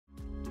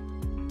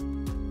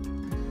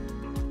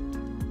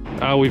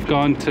We've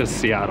gone to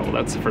Seattle.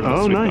 That's the furthest.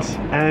 Oh, nice.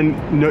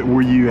 And no,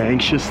 were you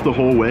anxious the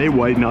whole way,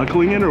 white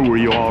knuckling it, or were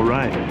you all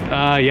right?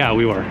 Yeah,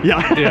 we were.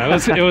 Yeah. Yeah,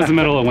 it was the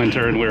middle of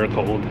winter and we were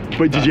cold.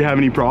 But did you have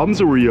any problems,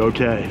 or were you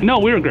okay? No,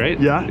 we were great.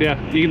 Yeah? Yeah,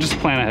 you can just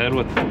plan ahead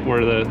with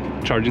where the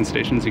charging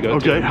stations you go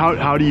to. Okay,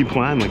 how do you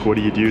plan? Like, what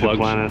do you do to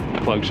plan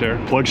it? Plug share.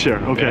 Plug share,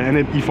 okay. Yeah.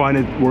 And you find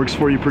it works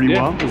for you pretty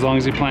well? As long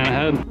as you plan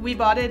ahead. We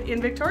bought it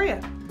in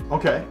Victoria.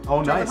 Okay,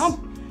 oh, Drove it nice.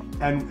 home.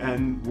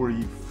 And were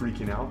you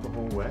freaking out the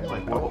whole way?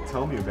 Like, what?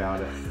 Tell me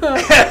about it.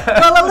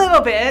 Well, a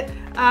little bit.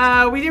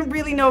 We didn't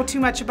really know too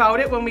much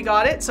about it when we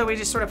got it, so we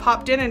just sort of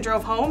hopped in and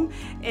drove home.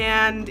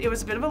 And it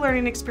was a bit of a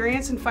learning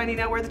experience in finding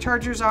out where the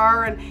chargers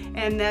are,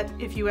 and that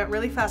if you went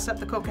really fast up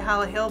the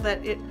Coquihalla Hill,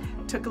 that it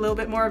took a little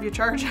bit more of your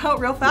charge out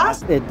real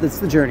fast. It's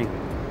the journey.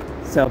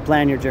 So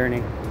plan your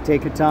journey.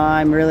 Take your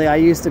time. Really, I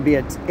used to be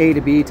a A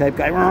to B type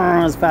guy,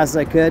 as fast as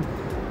I could.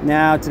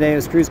 Now, today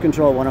was cruise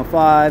control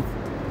 105.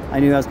 I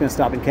knew I was going to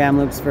stop in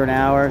Kamloops for an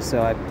hour,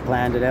 so I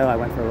planned it out. I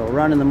went for a little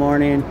run in the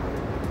morning,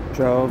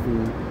 drove,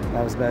 and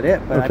that was about it.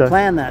 But Okay.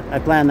 I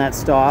planned that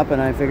stop, and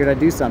I figured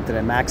I'd do something.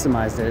 I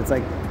maximized it. It's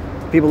like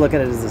people look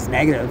at it as this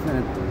negative,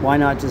 and why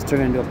not just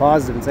turn it into a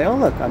positive and say, oh,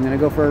 look, I'm going to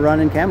go for a run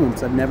in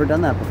Kamloops. I've never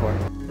done that before.